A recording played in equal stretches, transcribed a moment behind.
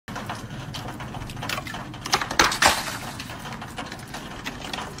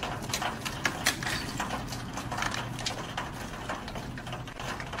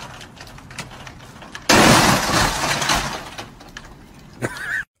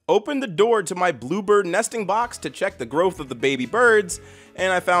Opened the door to my bluebird nesting box to check the growth of the baby birds,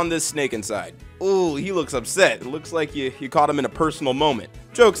 and I found this snake inside. Ooh, he looks upset. It looks like you caught him in a personal moment.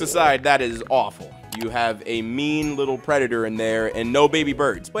 Jokes aside, that is awful. You have a mean little predator in there and no baby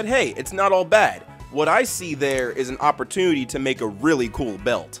birds. But hey, it's not all bad. What I see there is an opportunity to make a really cool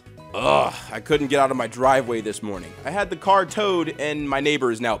belt. Ugh, I couldn't get out of my driveway this morning. I had the car towed and my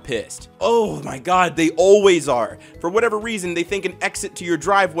neighbor is now pissed. Oh my god, they always are. For whatever reason, they think an exit to your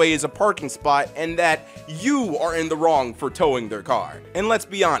driveway is a parking spot and that you are in the wrong for towing their car. And let's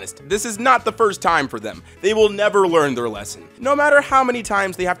be honest, this is not the first time for them. They will never learn their lesson, no matter how many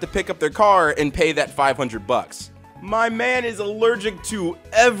times they have to pick up their car and pay that 500 bucks. My man is allergic to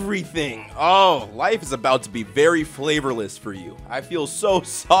everything. Oh, life is about to be very flavorless for you. I feel so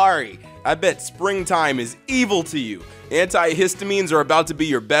sorry. I bet springtime is evil to you. Antihistamines are about to be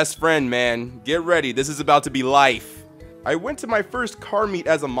your best friend, man. Get ready, this is about to be life. I went to my first car meet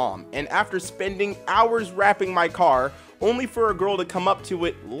as a mom, and after spending hours wrapping my car, only for a girl to come up to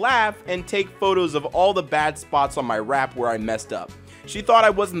it, laugh, and take photos of all the bad spots on my wrap where I messed up. She thought I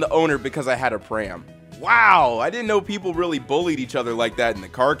wasn't the owner because I had a pram. Wow, I didn't know people really bullied each other like that in the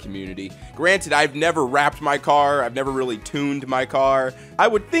car community. Granted, I've never wrapped my car, I've never really tuned my car. I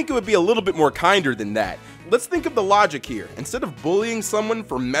would think it would be a little bit more kinder than that. Let's think of the logic here. Instead of bullying someone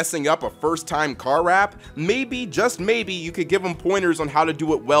for messing up a first-time car wrap, maybe, just maybe, you could give them pointers on how to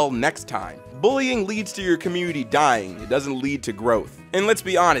do it well next time. Bullying leads to your community dying, it doesn't lead to growth. And let's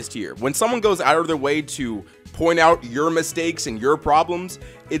be honest here, when someone goes out of their way to point out your mistakes and your problems,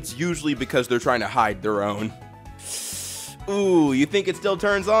 it's usually because they're trying to hide their own. Ooh, you think it still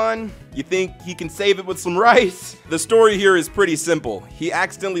turns on? You think he can save it with some rice? The story here is pretty simple. He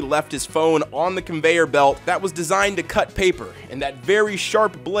accidentally left his phone on the conveyor belt that was designed to cut paper, and that very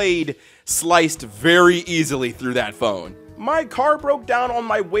sharp blade sliced very easily through that phone. My car broke down on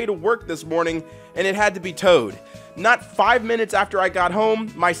my way to work this morning, and it had to be towed. Not 5 minutes after I got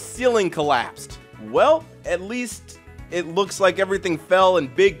home, my ceiling collapsed. Well, at least it looks like everything fell in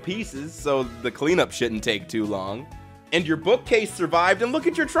big pieces, so the cleanup shouldn't take too long. And your bookcase survived, and look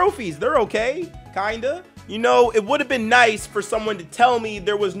at your trophies, they're okay, kinda. You know, it would have been nice for someone to tell me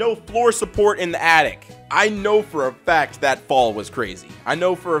there was no floor support in the attic. I know for a fact that fall was crazy. I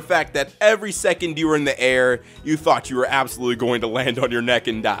know for a fact that every second you were in the air, you thought you were absolutely going to land on your neck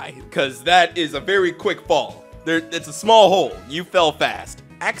and die, because that is a very quick fall. It's a small hole, you fell fast.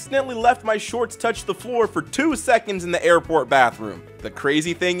 Accidentally left my shorts touch the floor for 2 seconds in the airport bathroom. The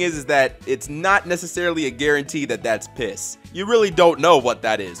crazy thing is that it's not necessarily a guarantee that that's piss. You really don't know what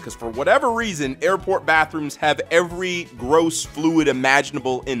that is, because for whatever reason, airport bathrooms have every gross fluid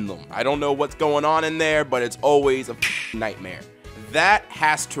imaginable in them. I don't know what's going on in there, but it's always a nightmare. That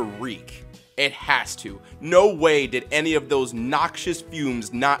has to reek. It has to. No way did any of those noxious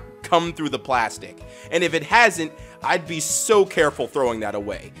fumes not come through the plastic. And if it hasn't, I'd be so careful throwing that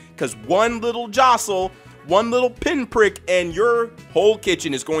away, because one little jostle, one little pinprick, and your whole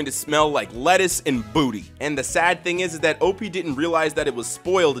kitchen is going to smell like lettuce and booty. And the sad thing is that OP didn't realize that it was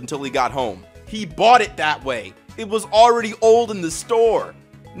spoiled until he got home. He bought it that way. It was already old in the store.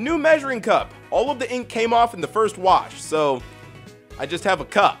 New measuring cup. All of the ink came off in the first wash, so I just have a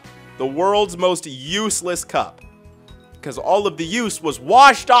cup. The world's most useless cup, because all of the use was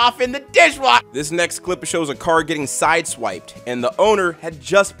washed off in the dishwasher. This next clip shows a car getting sideswiped, and the owner had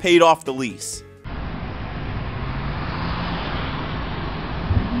just paid off the lease.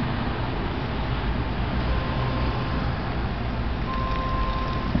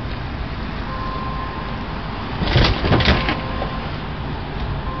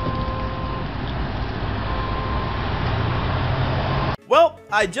 Well,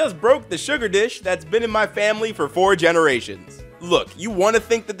 I just broke the sugar dish that's been in my family for 4 generations. Look, you want to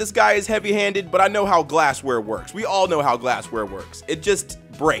think that this guy is heavy-handed, but I know how glassware works. We all know how glassware works. It just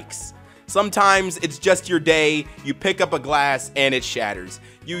breaks. Sometimes it's just your day, you pick up a glass and it shatters.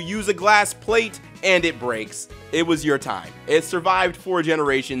 You use a glass plate and it breaks. It was your time. It survived 4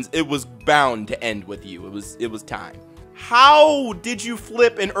 generations. It was bound to end with you. It was time. How did you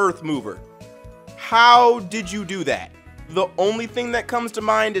flip an earth mover? How did you do that? The only thing that comes to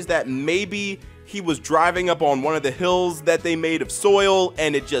mind is that maybe he was driving up on one of the hills that they made of soil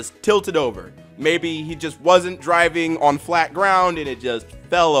and it just tilted over. Maybe he just wasn't driving on flat ground and it just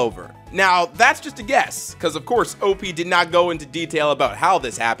fell over. Now, that's just a guess, because of course OP did not go into detail about how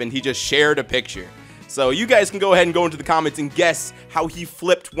this happened, he just shared a picture. So you guys can go ahead and go into the comments and guess how he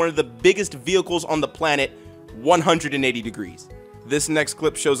flipped one of the biggest vehicles on the planet 180 degrees. This next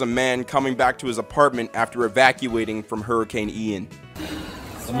clip shows a man coming back to his apartment after evacuating from Hurricane Ian.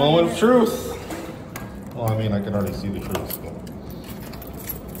 The moment of truth. Well, I mean, I can already see the truth.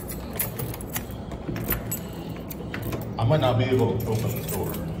 I might not be able to open this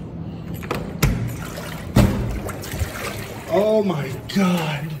door. Oh my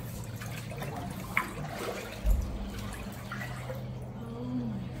God.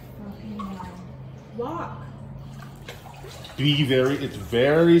 Walk. It's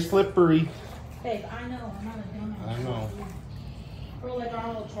very slippery. Babe, I know, I'm not a dumbass. I know. Or like our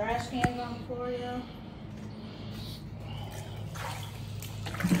little trash cans on the floor, yo.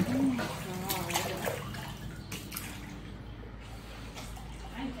 Oh my God.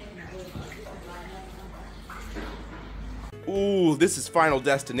 I ain't thinking that way. Ooh, this is Final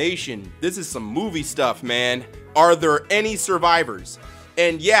Destination. This is some movie stuff, man. Are there any survivors?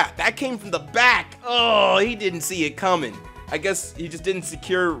 And yeah, that came from the back. Oh, he didn't see it coming. I guess he just didn't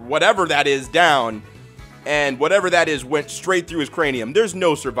secure whatever that is down. And whatever that is went straight through his cranium. There's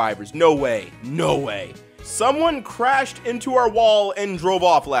no survivors. No way. No way. Someone crashed into our wall and drove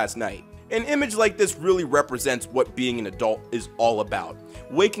off last night. An image like this really represents what being an adult is all about.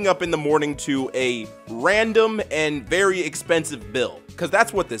 Waking up in the morning to a random and very expensive bill. Because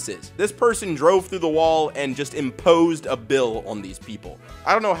that's what this is. This person drove through the wall and just imposed a bill on these people.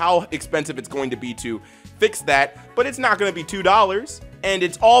 I don't know how expensive it's going to be to fix that, but it's not going to be $2. And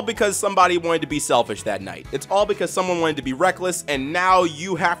it's all because somebody wanted to be selfish that night. It's all because someone wanted to be reckless, and now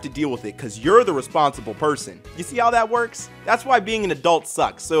you have to deal with it because you're the responsible person. You see how that works? That's why being an adult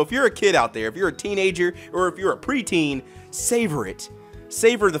sucks. So if you're a kid out there, if you're a teenager, or if you're a preteen, savor it.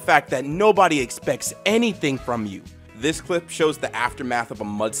 Savor the fact that nobody expects anything from you. This clip shows the aftermath of a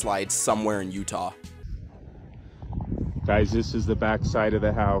mudslide somewhere in Utah. Guys, this is the back side of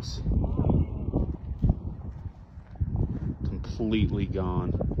the house. Completely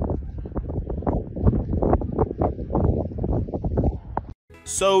gone.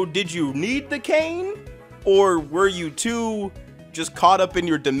 So did you need the cane? Or were you too just caught up in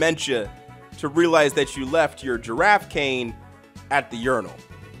your dementia to realize that you left your giraffe cane at the urinal?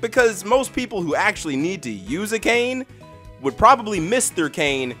 Because most people who actually need to use a cane would probably miss their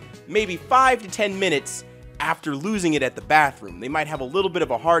cane maybe 5 to 10 minutes after losing it at the bathroom. They might have a little bit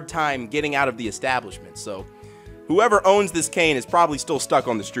of a hard time getting out of the establishment, so whoever owns this cane is probably still stuck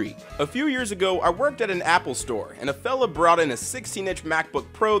on the street. A few years ago, I worked at an Apple store, and a fella brought in a 16-inch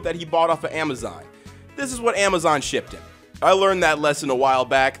MacBook Pro that he bought off of Amazon. This is what Amazon shipped him. I learned that lesson a while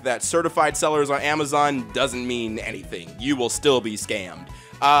back, that certified sellers on Amazon doesn't mean anything. You will still be scammed.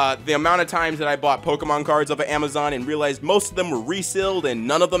 The amount of times that I bought Pokemon cards off of Amazon and realized most of them were resealed and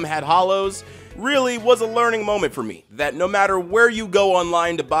none of them had holos really was a learning moment for me, that no matter where you go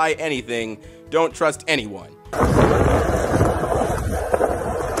online to buy anything, don't trust anyone.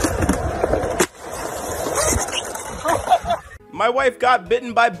 My wife got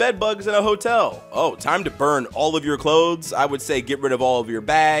bitten by bed bugs in a hotel. Oh, time to burn all of your clothes. I would say get rid of all of your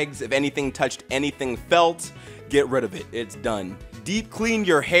bags. If anything touched anything felt, get rid of it. It's done. Deep clean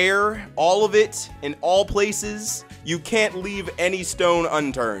your hair, all of it, in all places. You can't leave any stone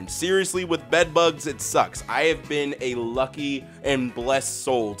unturned. Seriously, with bed bugs, it sucks. I have been a lucky and blessed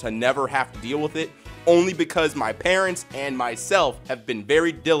soul to never have to deal with it, only because my parents and myself have been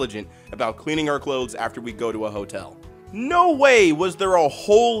very diligent about cleaning our clothes after we go to a hotel. No way was there a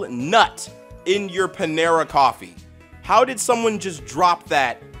whole nut in your Panera coffee. How did someone just drop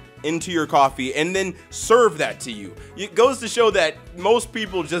that into your coffee and then serve that to you? It goes to show that most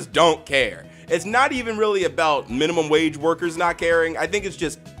people just don't care. It's not even really about minimum wage workers not caring. I think it's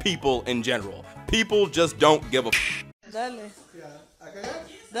just people in general. People just don't give a f. Dale.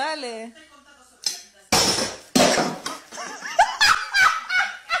 Dale.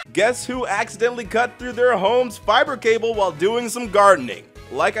 Guess who accidentally cut through their home's fiber cable while doing some gardening?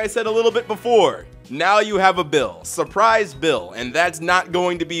 Like I said a little bit before, now you have a bill, surprise bill, and that's not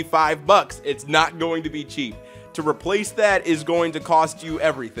going to be $5. It's not going to be cheap. To replace that is going to cost you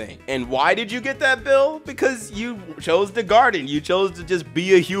everything. And why did you get that bill? Because you chose to garden. You chose to just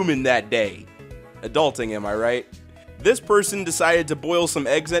be a human that day. Adulting, am I right? This person decided to boil some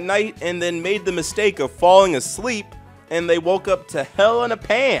eggs at night and then made the mistake of falling asleep, and they woke up to hell in a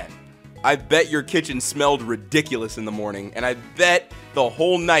pan. I bet your kitchen smelled ridiculous in the morning, and I bet the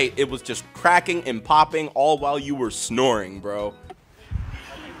whole night it was just cracking and popping all while you were snoring, bro.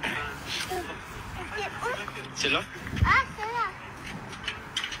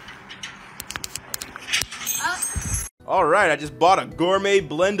 Alright, I just bought a gourmet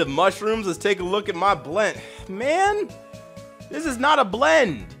blend of mushrooms. Let's take a look at my blend. Man, this is not a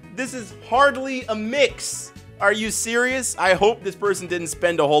blend. This is hardly a mix. Are you serious? I hope this person didn't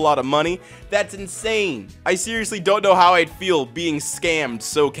spend a whole lot of money. That's insane. I seriously don't know how I'd feel being scammed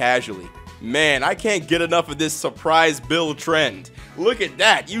so casually. Man, I can't get enough of this surprise bill trend. Look at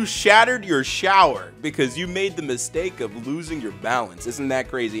that, you shattered your shower because you made the mistake of losing your balance. Isn't that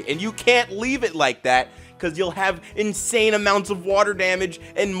crazy? And you can't leave it like that because you'll have insane amounts of water damage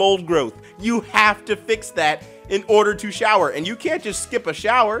and mold growth. You have to fix that in order to shower. And you can't just skip a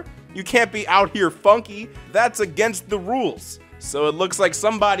shower. You can't be out here funky. That's against the rules. So it looks like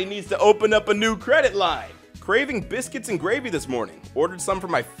somebody needs to open up a new credit line. Craving biscuits and gravy this morning. Ordered some from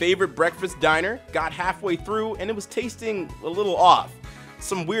my favorite breakfast diner, got halfway through, and it was tasting a little off.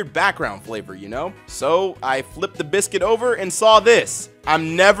 Some weird background flavor, you know? So I flipped the biscuit over and saw this.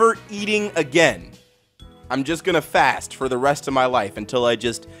 I'm never eating again. I'm just gonna fast for the rest of my life until I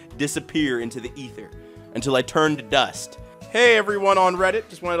just disappear into the ether, until I turn to dust. Hey everyone on Reddit,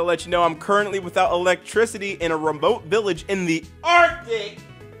 just wanted to let you know I'm currently without electricity in a remote village in the Arctic.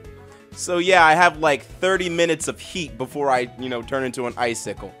 So yeah, I have like 30 minutes of heat before I, turn into an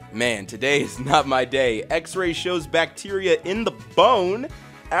icicle. Man, today is not my day. X-ray shows bacteria in the bone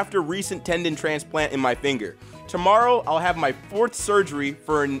after recent tendon transplant in my finger. Tomorrow, I'll have my 4th surgery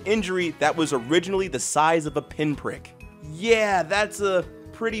for an injury that was originally the size of a pinprick. Yeah, that's a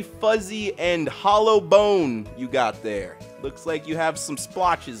pretty fuzzy and hollow bone you got there. Looks like you have some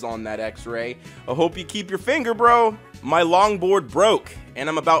splotches on that X-ray. I hope you keep your finger, bro. My longboard broke, and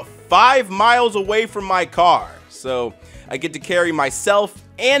I'm about 5 miles away from my car, so I get to carry myself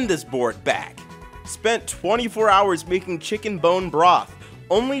and this board back. Spent 24 hours making chicken bone broth,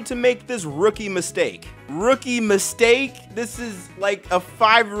 only to make this rookie mistake. Rookie mistake? This is like a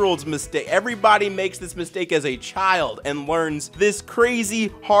 5-year-old's mistake. Everybody makes this mistake as a child and learns this crazy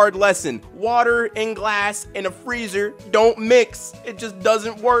hard lesson. Water and glass in a freezer don't mix. It just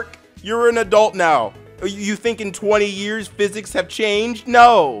doesn't work. You're an adult now. You think in 20 years physics have changed?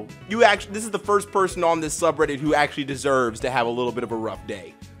 No. This is the first person on this subreddit who actually deserves to have a little bit of a rough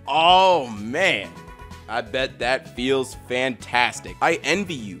day. Oh man. I bet that feels fantastic. I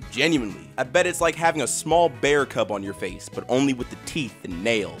envy you, genuinely. I bet it's like having a small bear cub on your face, but only with the teeth and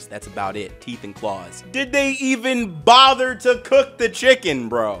nails. That's about it, teeth and claws. Did they even bother to cook the chicken,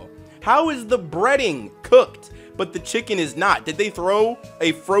 bro? How is the breading cooked, but the chicken is not? Did they throw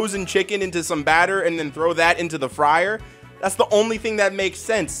a frozen chicken into some batter and then throw that into the fryer? That's the only thing that makes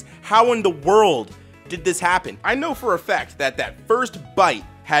sense. How in the world did this happen? I know for a fact that that first bite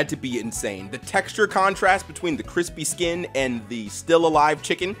had to be insane. The texture contrast between the crispy skin and the still alive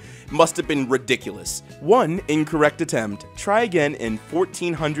chicken must have been ridiculous. One incorrect attempt. Try again in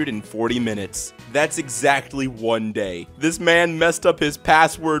 1440 minutes. That's exactly 1 day. This man messed up his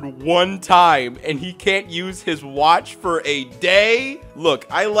password 1 time and he can't use his watch for a day? Look,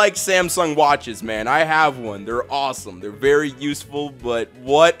 I like Samsung watches, man. I have one. They're awesome. They're very useful, but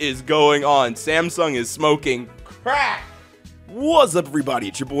what is going on? Samsung is smoking crack. What's up everybody,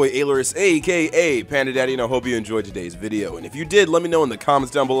 it's your boy Ailurus, aka Panda Daddy, and I hope you enjoyed today's video. And if you did, let me know in the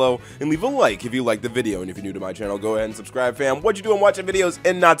comments down below, and leave a like if you liked the video. And if you're new to my channel, go ahead and subscribe, fam. What you doing watching videos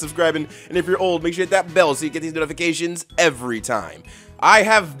and not subscribing? And if you're old, make sure you hit that bell so you get these notifications every time. I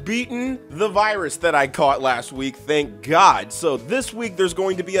have beaten the virus that I caught last week, thank God. So this week there's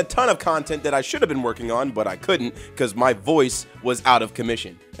going to be a ton of content that I should have been working on, but I couldn't because my voice was out of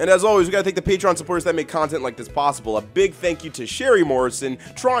commission. And as always, we gotta thank the Patreon supporters that make content like this possible. A big thank you to Sherry Morrison,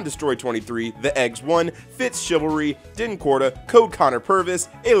 Tron Destroy 23, The Eggs 1, Fitz Chivalry, Din Corda, Code Connor Purvis,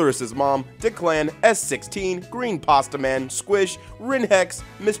 Ailurus' Mom, Declan, S16, Green Pasta Man, Squish, Rinhex,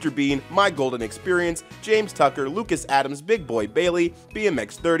 Mr. Bean, My Golden Experience, James Tucker, Lucas Adams, Big Boy Bailey,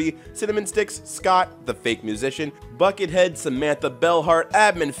 BMX30, Cinnamon Sticks, Scott, The Fake Musician, Buckethead, Samantha Bellhart,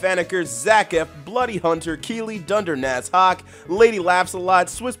 Admin Faneker, Zach F, Bloody Hunter, Keely, Dunder Nas Hawk, Lady Laughs a Lot,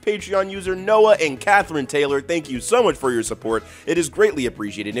 Swiss Patreon user Noah, and Catherine Taylor. Thank you so much for your support. It is greatly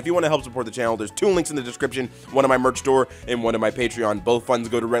appreciated. And if you want to help support the channel, there's 2 links in the description, one in my merch store and one in my Patreon. Both funds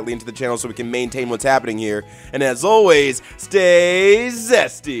go directly into the channel so we can maintain what's happening here. And as always, stay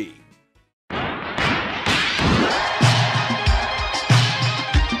zesty.